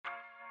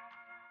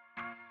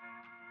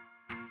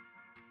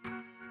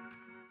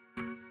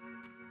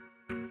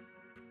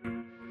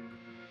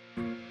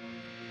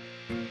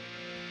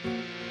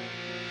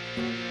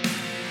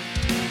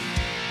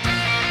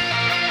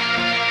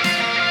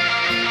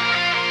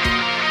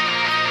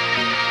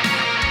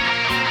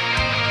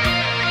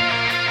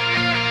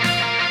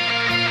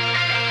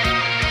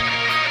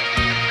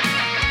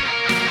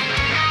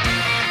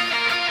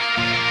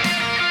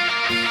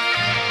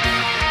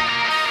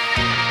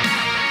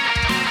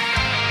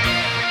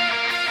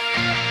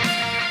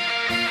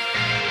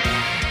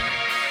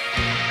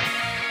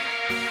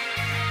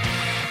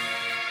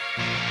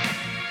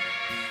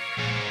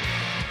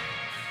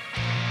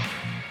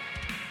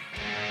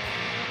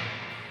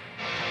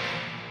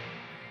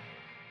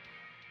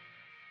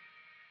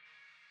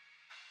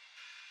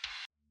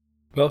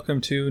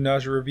Welcome to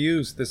Nausea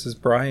Reviews. This is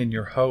Brian,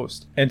 your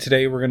host. And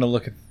today we're going to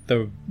look at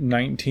the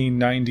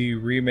 1990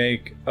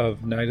 remake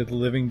of Night of the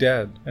Living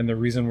Dead. And the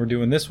reason we're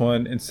doing this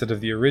one instead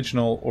of the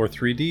original or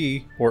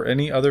 3D or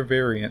any other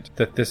variant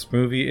that this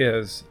movie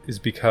is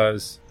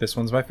because this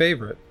one's my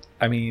favorite.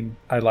 I mean,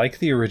 I like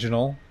the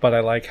original, but I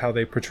like how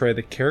they portray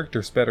the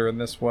characters better in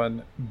this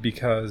one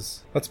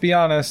because, let's be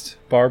honest,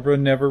 Barbara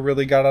never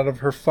really got out of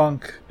her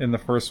funk in the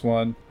first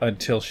one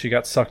until she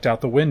got sucked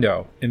out the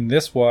window. In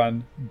this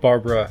one,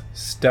 Barbara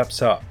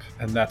steps up,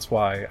 and that's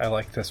why I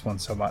like this one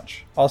so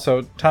much.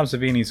 Also, Tom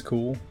Savini's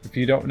cool. If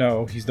you don't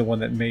know, he's the one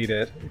that made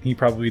it. He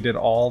probably did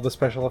all the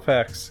special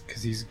effects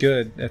because he's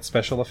good at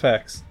special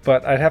effects.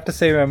 But I'd have to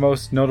say my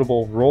most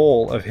notable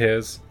role of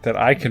his that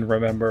I can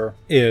remember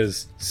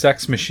is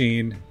Sex Machine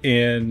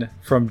in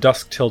From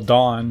Dusk Till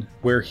Dawn,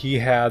 where he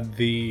had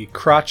the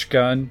crotch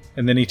gun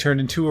and then he turned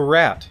into a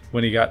rat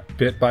when he got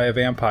bit by a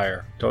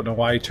vampire. Don't know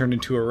why he turned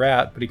into a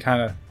rat, but he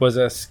kind of was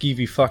a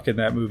skeevy fuck in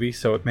that movie,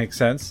 so it makes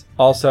sense.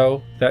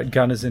 Also, that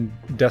gun is in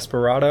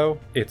Desperado.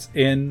 It's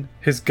in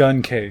his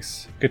gun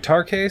case.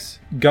 Guitar case?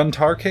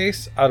 Guntar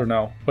case? I don't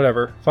know.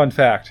 Whatever. Fun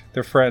fact.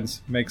 They're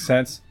friends. Makes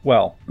sense?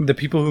 Well, the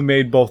people who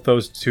made both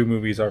those two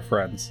movies are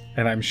friends.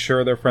 And I'm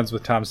sure they're friends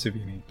with Tom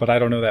Savini, but I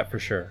don't know that for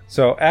sure.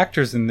 So,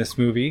 actors in this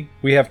movie,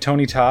 we have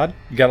Tony Todd.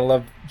 You gotta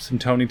love some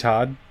Tony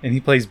Todd, and he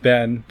plays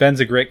Ben. Ben's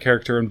a great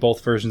character in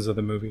both versions of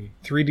the movie.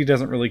 3D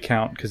doesn't really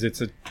count because it's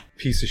a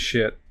piece of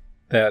shit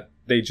that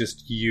they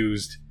just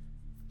used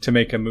to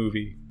make a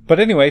movie. But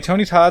anyway,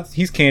 Tony Todd,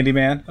 he's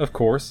Candyman, of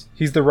course.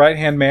 He's the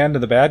right-hand man to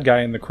the bad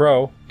guy in The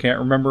Crow. Can't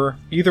remember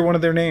either one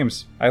of their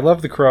names. I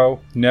love The Crow.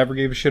 Never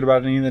gave a shit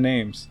about any of the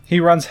names. He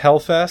runs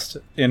Hellfest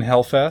in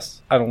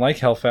Hellfest. I don't like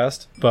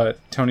Hellfest, but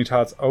Tony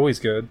Todd's always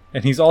good.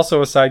 And he's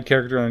also a side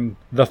character in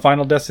the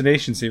Final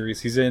Destination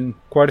series. He's in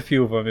quite a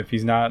few of them. If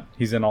he's not,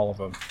 he's in all of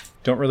them.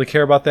 Don't really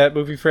care about that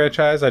movie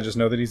franchise. I just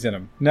know that he's in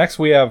them. Next,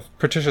 we have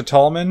Patricia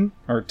Tallman,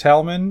 or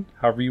Talman,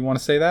 however you want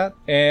to say that.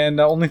 And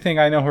the only thing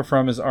I know her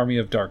from is Army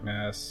of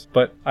Darkness.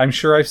 But I'm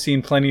sure I've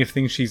seen plenty of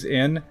things she's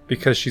in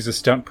because she's a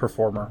stunt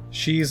performer.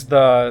 She's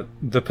the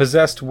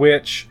possessed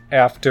witch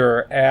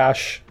after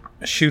Ash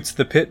shoots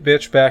the pit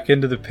bitch back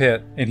into the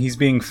pit and he's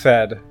being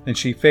fed and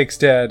she fakes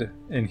dead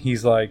and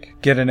he's like,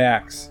 get an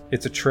axe.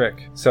 It's a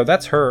trick. So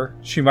that's her.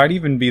 She might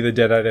even be the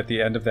Deadite at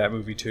the end of that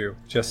movie too.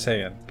 Just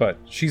saying. But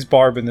she's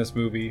Barb in this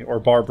movie, or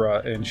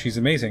Barbara, and she's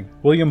amazing.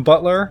 William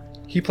Butler,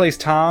 he plays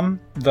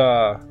Tom,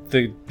 the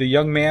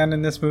young man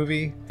in this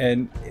movie,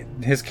 and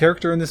his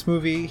character in this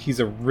movie, he's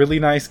a really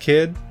nice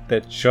kid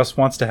that just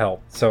wants to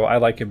help. So I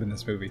like him in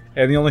this movie.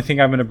 And the only thing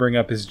I'm going to bring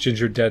up is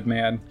Ginger Dead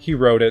Man. He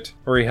wrote it,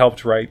 or he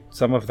helped write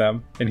some of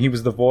them, and he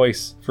was the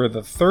voice for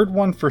the third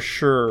one for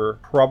sure,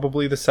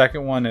 probably the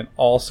second one, and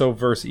also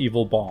verse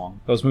Evil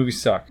Bong. Those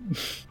movies suck.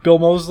 Bill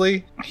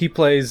Moseley, he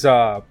plays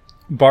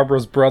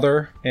Barbara's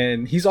brother,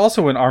 and he's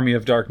also in Army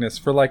of Darkness.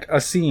 For like a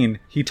scene,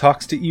 he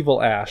talks to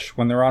Evil Ash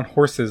when they're on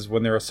horses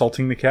when they're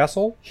assaulting the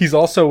castle. He's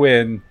also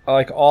in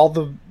like all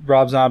the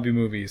Rob Zombie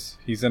movies.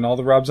 He's in all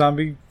the Rob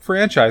Zombie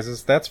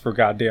franchises, that's for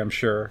goddamn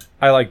sure.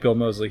 I like Bill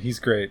Moseley, he's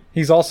great.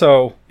 He's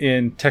also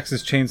in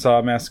Texas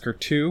Chainsaw Massacre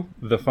 2,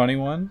 the funny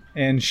one,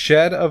 and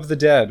Shed of the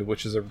Dead,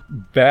 which is a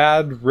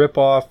bad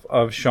ripoff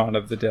of Shaun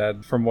of the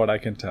Dead, from what I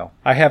can tell.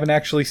 I haven't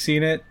actually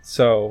seen it,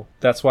 so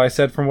that's why I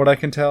said from what I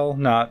can tell,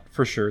 not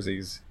for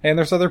surezies. And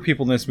there's other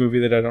people in this movie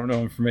that I don't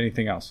know from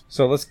anything else.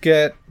 So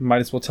might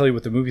as well tell you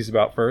what the movie's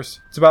about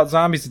first. It's about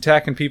zombies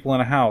attacking people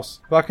in a house.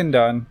 Fucking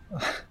done.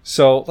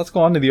 So let's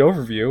go on to the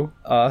overview.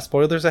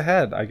 Spoilers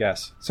ahead, I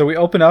guess. So we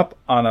open up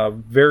on a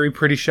very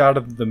pretty shot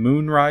of the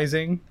moon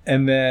rising,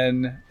 and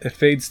then it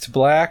fades to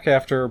black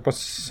after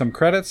some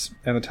credits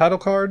and the title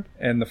card,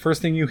 and the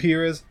first thing you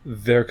hear is,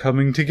 "They're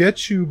coming to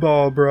get you,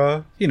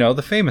 Barbara." You know,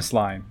 the famous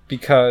line.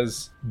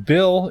 Because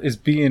Bill is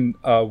being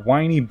a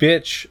whiny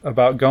bitch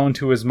about going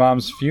to his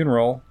mom's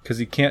funeral because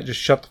he can't just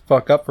shut the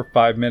fuck up for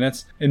 5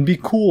 minutes and be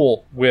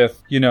cool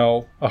with,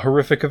 a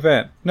horrific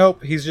event.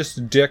 Nope, he's just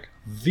a dick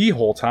the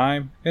whole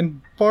time,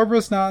 and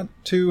Barbara's not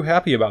too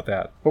happy about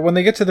that. But when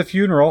they get to the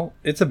funeral,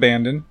 it's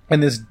abandoned,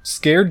 and this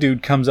scared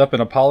dude comes up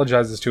and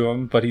apologizes to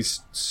him, but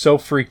he's so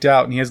freaked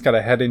out and he has got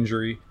a head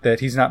injury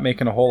that he's not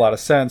making a whole lot of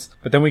sense.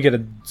 But then we get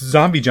a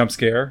zombie jump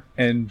scare,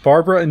 and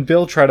Barbara and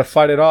Bill try to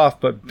fight it off,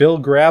 but Bill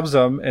grabs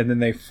them, and then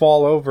they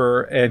fall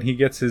over, and he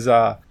gets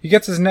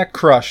his neck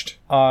crushed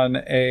on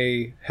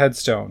a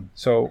headstone.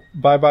 So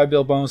bye-bye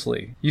Bill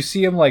Moseley. You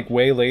see him like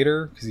way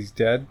later because he's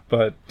dead,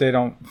 but they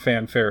don't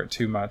fanfare it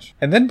too much.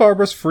 And then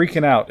Barbara's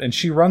freaking out, and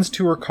she runs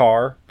to her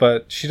car,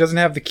 but she doesn't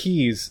have the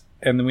keys.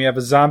 And then we have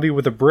a zombie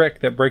with a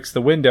brick that breaks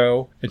the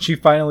window, and she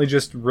finally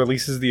just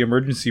releases the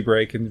emergency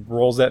brake and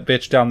rolls that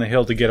bitch down the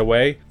hill to get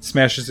away,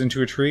 smashes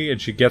into a tree, and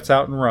she gets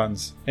out and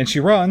runs. And she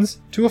runs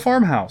to a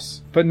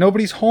farmhouse, but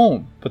nobody's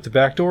home. But the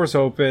back door's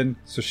open,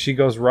 so she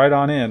goes right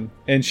on in.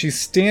 And she's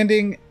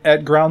standing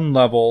at ground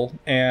level,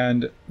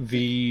 and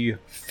the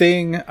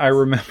thing I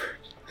remember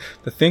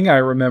the thing I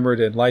remembered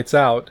in Lights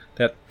Out,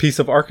 that piece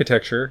of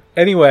architecture.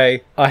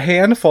 Anyway, a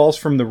hand falls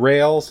from the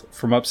rails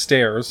from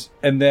upstairs,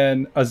 and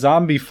then a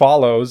zombie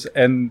follows,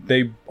 and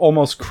they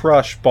almost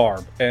crush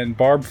Barb. And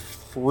Barb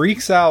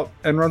freaks out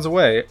and runs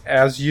away,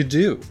 as you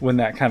do when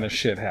that kind of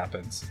shit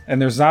happens.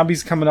 And there's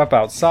zombies coming up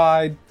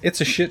outside.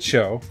 It's a shit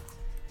show.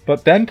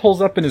 But Ben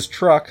pulls up in his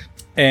truck,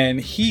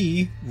 and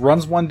he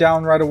runs one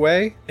down right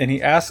away, and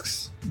he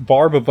asks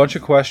Barb a bunch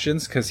of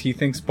questions because he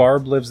thinks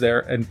Barb lives there,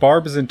 and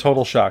Barb is in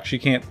total shock. She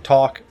can't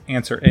talk,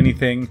 answer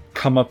anything,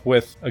 come up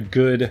with a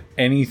good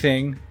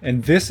anything.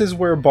 And this is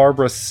where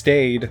Barbara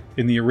stayed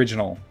in the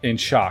original, in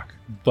shock.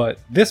 But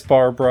this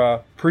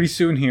Barbara, pretty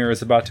soon here,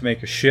 is about to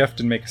make a shift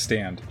and make a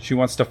stand. She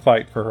wants to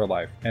fight for her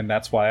life, and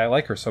that's why I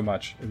like her so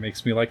much. It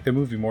makes me like the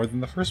movie more than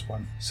the first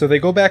one. So they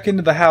go back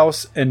into the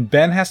house, and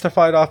Ben has to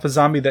fight off a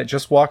zombie that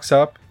just walks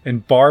up,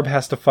 and Barb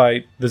has to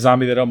fight the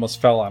zombie that almost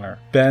fell on her.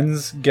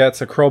 Ben's gets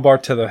a crowbar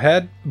to the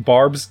head.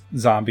 Barb's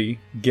zombie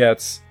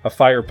gets a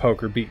fire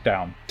poker beat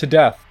down to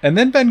death. And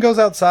then Ben goes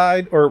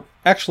outside, or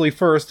actually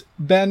first,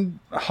 Ben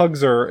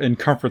hugs her and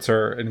comforts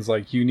her and is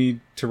like, you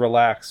need to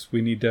relax.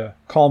 We need to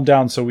calm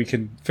down so we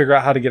can figure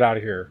out how to get out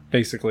of here,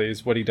 basically,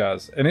 is what he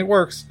does. And it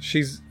works.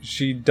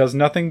 She does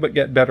nothing but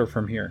get better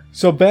from here.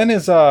 So Ben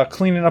is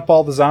cleaning up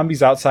all the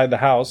zombies outside the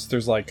house.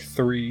 There's like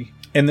 3.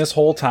 And this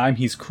whole time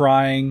he's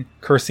crying,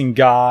 cursing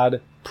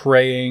God,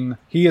 praying.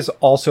 He is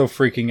also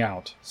freaking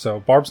out.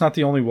 So Barb's not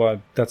the only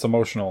one that's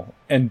emotional.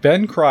 And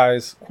Ben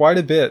cries quite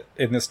a bit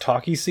in this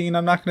talkie scene.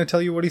 I'm not going to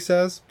tell you what he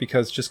says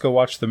because just go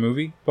watch the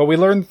movie. But we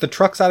learn that the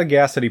truck's out of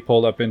gas that he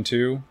pulled up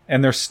into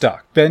and they're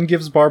stuck. Ben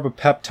gives Barb a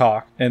pep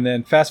talk and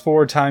then fast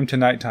forward time to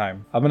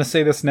nighttime. I'm going to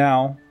say this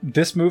now.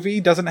 This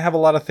movie doesn't have a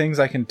lot of things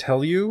I can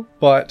tell you,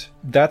 but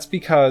that's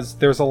because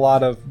there's a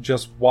lot of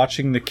just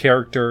watching the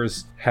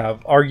characters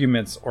have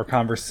arguments or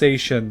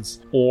conversations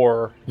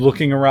or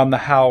looking around the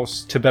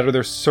house to better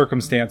their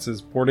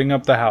circumstances, boarding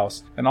up the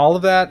house. And all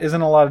of that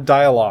isn't a lot of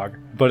dialogue,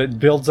 but it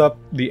builds up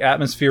the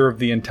atmosphere of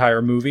the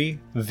entire movie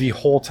the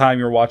whole time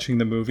you're watching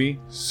the movie.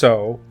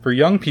 So for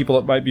young people,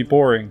 it might be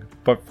boring,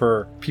 but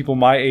for people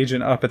my age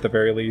and up at the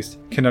very least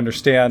can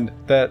understand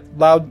that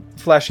loud,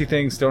 flashy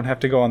things don't have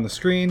to go on the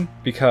screen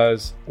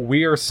because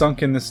we are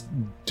sunk in this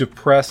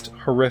depressed,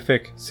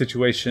 horrific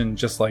situation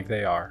just like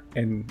they are.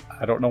 And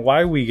I don't know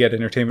why we get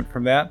entertainment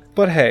from that,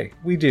 but hey,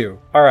 we do.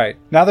 All right,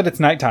 now that it's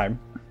nighttime,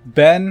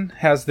 Ben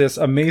has this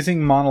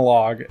amazing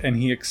monologue and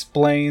he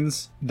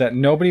explains that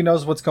nobody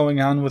knows what's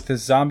going on with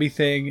this zombie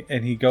thing,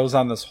 and he goes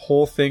on this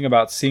whole thing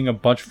about seeing a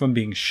bunch of them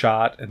being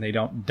shot and they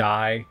don't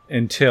die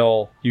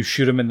until you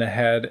shoot them in the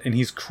head, and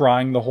he's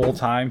crying the whole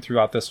time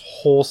throughout this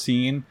whole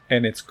scene,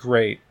 and it's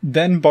great.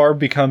 Then Barb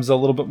becomes a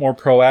little bit more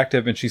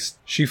proactive and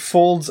she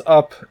folds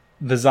up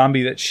the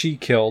zombie that she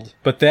killed,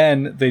 but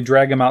then they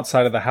drag him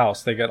outside of the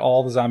house. They get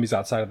all the zombies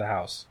outside of the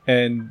house.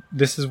 And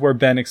this is where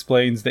Ben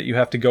explains that you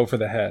have to go for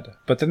the head.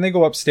 But then they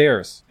go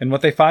upstairs, and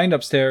what they find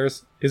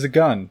upstairs is a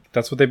gun.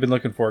 That's what they've been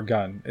looking for, a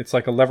gun. It's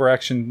like a lever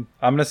action,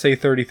 I'm going to say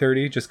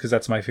 30-30 just because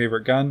that's my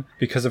favorite gun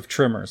because of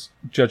trimmers.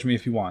 Judge me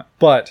if you want.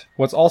 But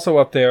what's also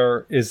up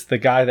there is the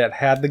guy that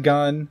had the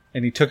gun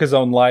and he took his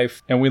own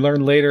life. And we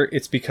learn later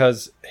it's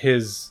because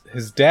his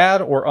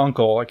dad or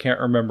uncle, I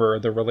can't remember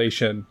the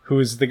relation, who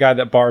is the guy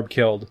that Barb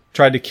killed,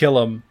 tried to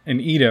kill him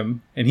and eat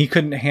him, and he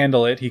couldn't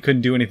handle it. He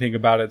couldn't do anything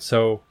about it,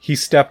 so he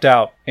stepped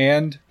out.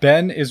 And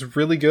Ben is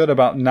really good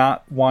about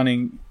not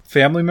wanting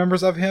family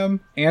members of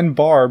him and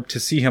Barb to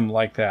see him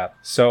like that.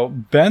 So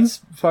Ben's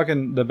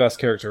fucking the best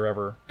character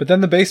ever. But then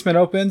the basement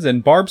opens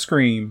and Barb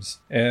screams.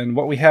 And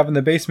what we have in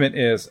the basement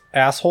is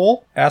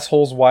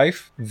Asshole's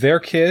wife, their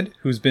kid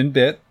who's been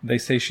bit. They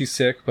say she's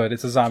sick, but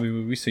it's a zombie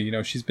movie, so you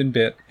know she's been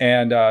bit.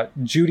 And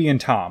Judy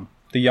and Tom,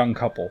 the young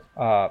couple.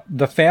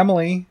 The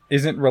family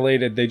isn't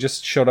related. They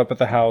just showed up at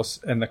the house,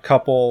 and the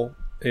couple,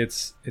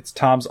 it's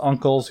Tom's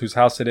uncles whose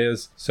house it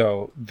is.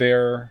 So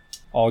they're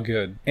all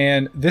good.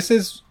 And this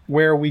is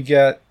where we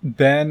get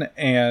Ben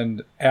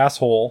and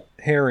Asshole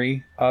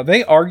Harry.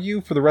 They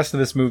argue for the rest of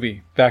this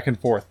movie. Back and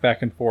forth,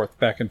 back and forth,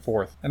 back and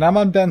forth. And I'm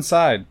on Ben's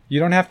side. You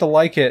don't have to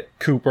like it,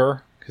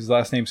 Cooper, because his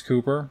last name's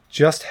Cooper.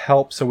 Just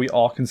help so we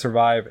all can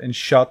survive and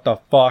shut the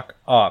fuck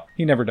up.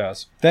 He never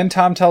does. Then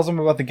Tom tells him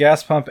about the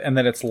gas pump and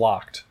that it's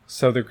locked.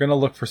 So they're going to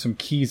look for some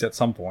keys at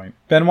some point.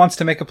 Ben wants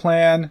to make a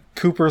plan.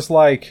 Cooper's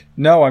like,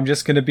 no, I'm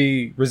just going to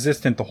be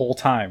resistant the whole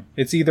time.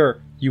 It's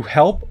either you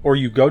help or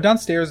you go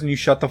downstairs and you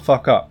shut the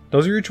fuck up.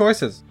 Those are your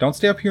choices. Don't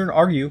stay up here and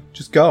argue.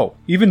 Just go.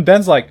 Even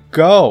Ben's like,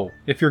 go.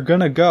 If you're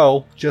going to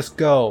go, just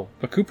go.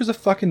 But Cooper's a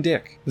fucking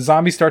dick. The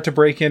zombies start to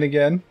break in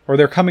again, or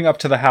they're coming up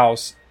to the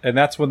house, and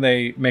that's when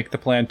they make the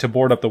plan to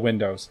board up the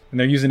windows. And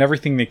they're using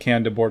everything they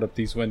can to board up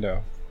these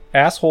windows.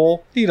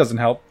 Asshole, he doesn't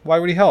help. Why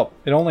would he help?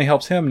 It only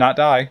helps him not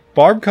die.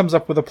 Barb comes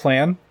up with a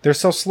plan. They're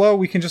so slow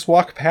we can just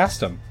walk past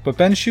them. But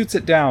Ben shoots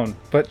it down.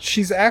 But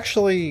she's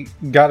actually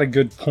got a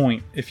good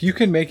point. If you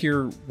can make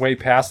your way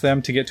past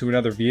them to get to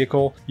another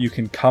vehicle, you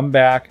can come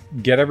back,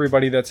 get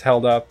everybody that's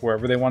held up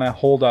wherever they want to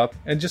hold up,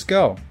 and just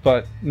go.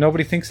 But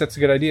nobody thinks that's a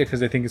good idea because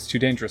they think it's too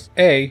dangerous.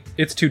 A,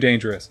 it's too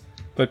dangerous.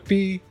 but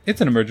B,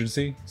 it's an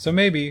emergency, so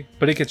maybe,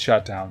 but it gets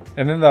shot down.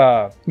 And then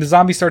the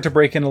zombies start to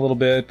break in a little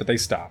bit, but they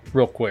stop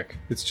real quick.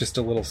 It's just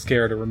a little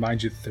scare to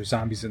remind you that there's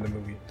zombies in the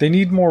movie. They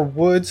need more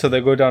wood, so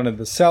they go down to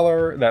the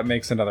cellar. That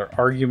makes another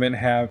argument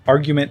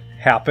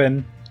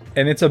happen.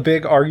 And it's a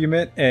big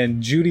argument,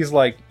 and Judy's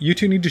like, you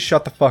two need to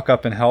shut the fuck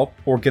up and help,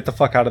 or get the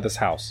fuck out of this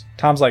house.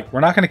 Tom's like, we're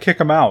not going to kick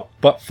him out,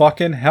 but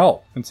fucking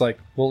help. It's like,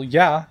 well,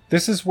 yeah.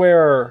 This is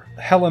where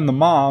Helen, the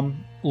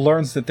mom,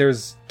 learns that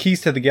there's keys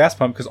to the gas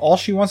pump, because all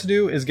she wants to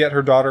do is get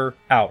her daughter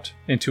out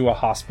into a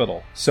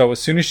hospital. So as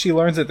soon as she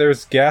learns that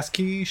there's gas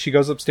key, she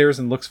goes upstairs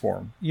and looks for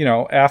him. You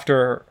know,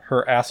 after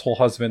her asshole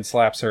husband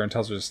slaps her and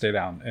tells her to stay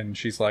down. And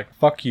she's like,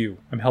 fuck you,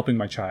 I'm helping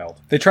my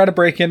child. They try to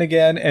break in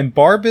again, and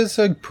Barb is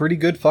a pretty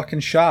good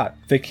fucking shot.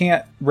 They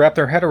can't wrap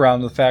their head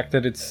around the fact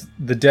that it's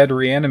the dead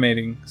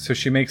reanimating, so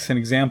she makes an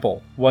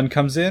example. One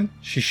comes in,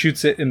 she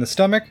shoots it in the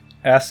stomach,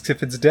 asks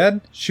if it's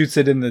dead, shoots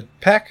it in the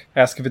pec,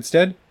 asks if it's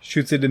dead,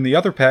 shoots it in the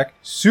other pec,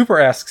 super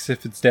asks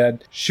if it's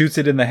dead, shoots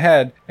it in the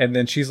head, and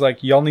then she's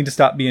like, y'all need to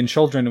stop being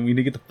children and we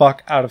need to get the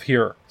fuck out of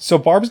here. So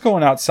Barb's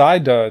going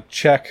outside to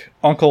check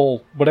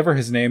Uncle, whatever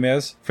his name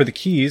is, for the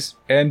keys,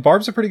 and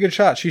Barb's a pretty good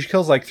shot. She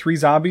kills like 3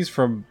 zombies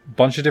from a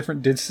bunch of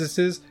different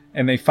distances,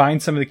 and they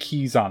find some of the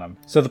keys on them.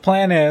 So the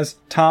plan is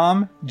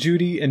Tom,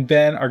 Judy, and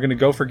Ben are going to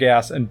go for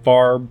gas, and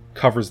Barb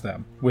covers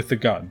them with the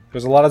gun.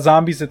 There's a lot of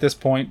zombies at this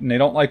point, and they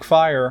don't like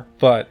fire,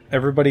 but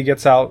everybody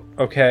gets out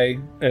okay,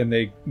 and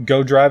they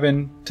go driving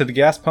to the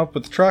gas pump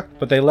with the truck,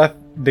 but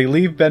they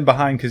leave Ben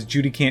behind because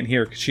Judy can't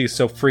hear because she is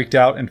so freaked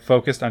out and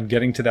focused on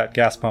getting to that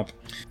gas pump.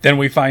 Then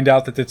we find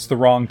out that it's the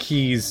wrong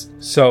keys.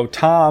 So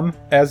Tom,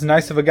 as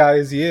nice of a guy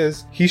as he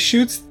is, he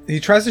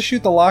tries to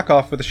shoot the lock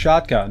off with a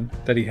shotgun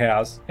that he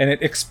has, and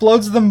it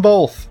explodes them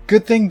both.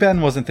 Good thing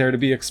Ben wasn't there to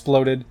be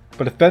exploded.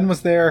 But if Ben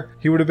was there,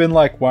 he would have been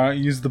like, why don't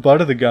you use the butt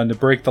of the gun to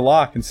break the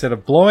lock instead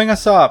of blowing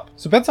us up?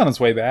 So Ben's on his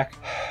way back.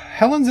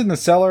 Helen's in the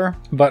cellar,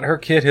 but her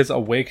kid is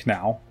awake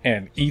now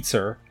and eats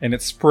her, and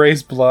it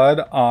sprays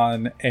blood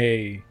on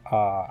a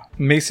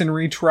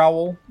masonry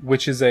trowel,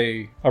 which is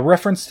a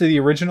reference to the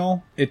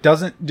original. It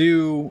doesn't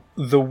do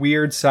the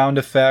weird sound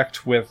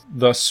effect with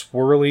the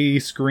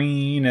swirly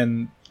screen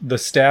and the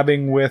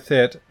stabbing with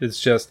it. It's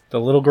just the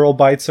little girl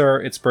bites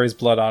her, it sprays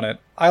blood on it.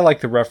 I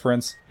like the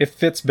reference. It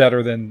fits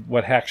better than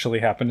what actually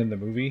happened in the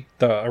movie,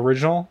 the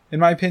original, in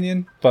my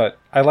opinion, but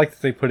I like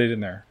that they put it in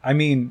there. I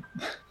mean,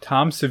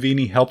 Tom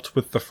Savini helped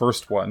with the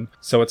first one,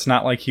 so it's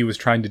not like he was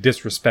trying to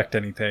disrespect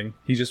anything.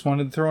 He just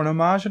wanted to throw an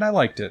homage, and I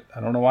liked it. I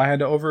don't know why I had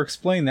to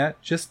over-explain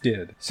that, just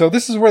did. So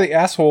this is where the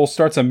asshole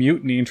starts a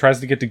mutiny and tries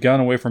to get the gun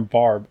away from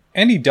Barb.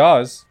 And he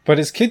does, but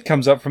his kid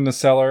comes up from the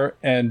cellar,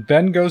 and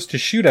Ben goes to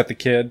shoot at the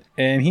kid,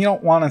 and he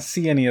don't want to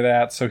see any of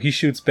that, so he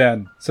shoots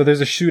Ben. So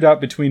there's a shootout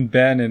between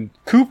Ben and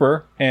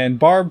Cooper, and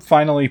Barb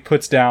finally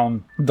puts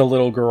down the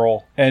little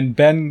girl, and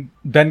Ben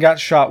got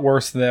shot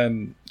worse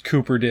than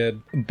Cooper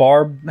did.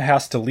 Barb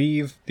has to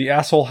leave. The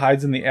asshole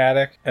hides in the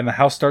attic, and the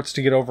house starts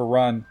to get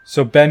overrun.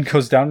 So Ben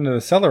goes down into the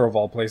cellar of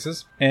all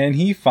places, and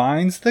he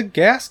finds the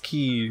gas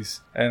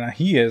keys. And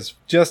he is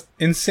just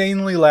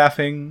insanely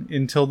laughing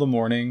until the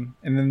morning.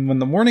 And then when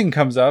the morning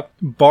comes up,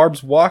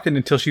 Barb's walking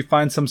until she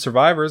finds some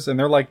survivors, and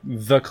they're like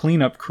the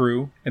cleanup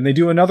crew. And they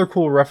do another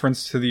cool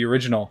reference to the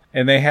original.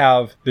 And they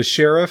have the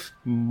sheriff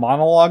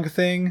monologue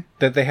thing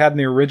that they had in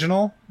the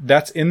original.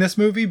 That's in this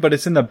movie, but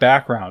it's in the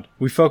background.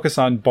 We focus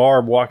on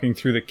Barb walking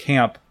through the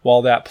camp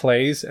while that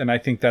plays, and I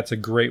think that's a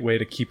great way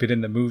to keep it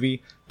in the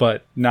movie,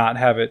 but not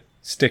have it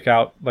stick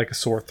out like a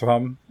sore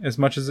thumb as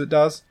much as it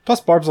does. Plus,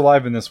 Barb's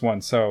alive in this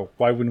one, so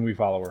why wouldn't we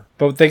follow her?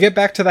 But they get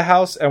back to the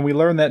house, and we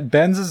learn that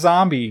Ben's a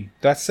zombie.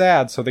 That's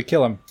sad, so they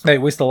kill him. They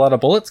waste a lot of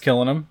bullets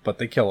killing him, but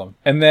they kill him.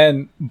 And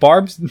then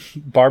Barb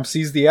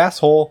sees the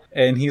asshole,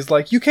 and he's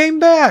like, you came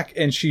back!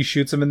 And she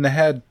shoots him in the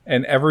head,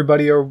 and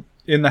everybody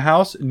in the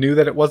house knew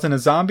that it wasn't a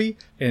zombie,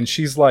 and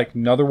she's like,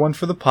 another one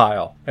for the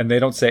pile. And they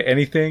don't say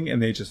anything,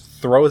 and they just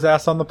throw his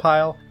ass on the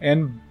pile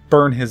and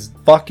burn his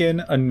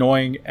fucking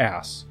annoying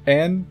ass.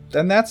 And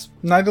that's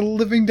Night of the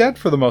Living Dead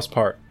for the most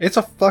part. It's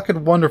a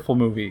fucking wonderful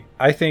movie.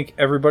 I think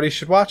everybody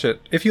should watch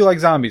it if you like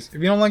zombies.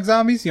 If you don't like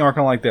zombies, you aren't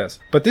gonna like this.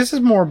 But this is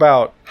more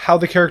about how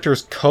the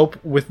characters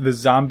cope with the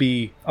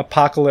zombie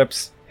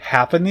apocalypse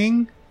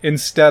happening,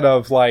 instead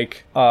of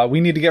like, we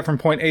need to get from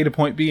point A to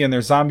point B and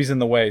there's zombies in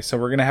the way, so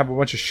we're going to have a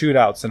bunch of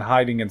shootouts and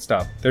hiding and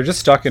stuff. They're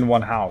just stuck in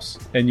one house,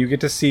 and you get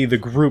to see the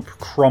group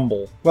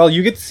crumble. Well,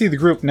 you get to see the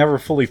group never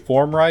fully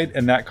form right,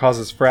 and that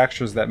causes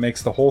fractures that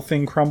makes the whole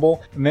thing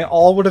crumble, and they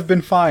all would have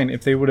been fine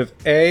if they would have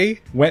A,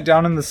 went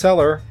down in the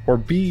cellar, or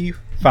B,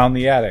 found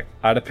the attic.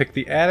 I'd have picked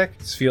the attic.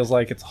 It feels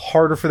like it's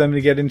harder for them to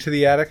get into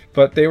the attic,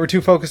 but they were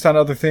too focused on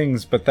other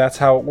things. But that's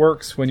how it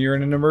works when you're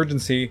in an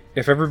emergency.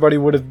 If everybody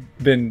would have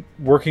been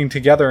working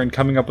together and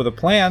coming up with a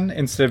plan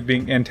instead of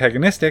being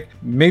antagonistic,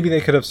 maybe they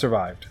could have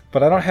survived.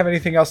 But I don't have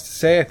anything else to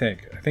say, I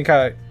think.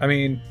 I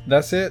mean,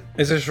 that's it.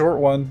 It's a short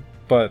one,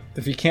 but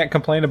if you can't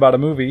complain about a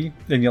movie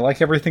and you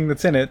like everything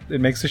that's in it, it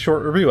makes a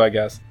short review, I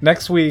guess.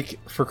 Next week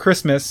for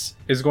Christmas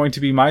is going to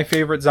be my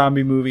favorite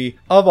zombie movie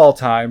of all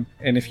time.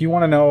 And if you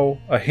want to know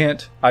a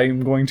hint,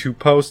 I'm going to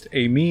post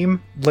a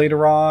meme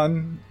later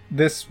on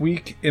this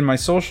week in my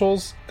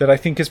socials that I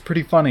think is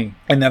pretty funny,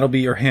 and that'll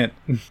be your hint.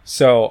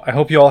 So I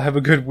hope you all have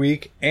a good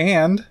week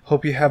and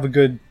hope you have a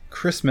good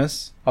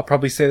Christmas. I'll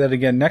probably say that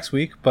again next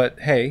week, but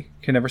hey,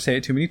 can never say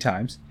it too many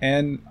times.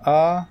 And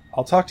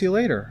I'll talk to you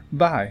later.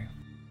 Bye.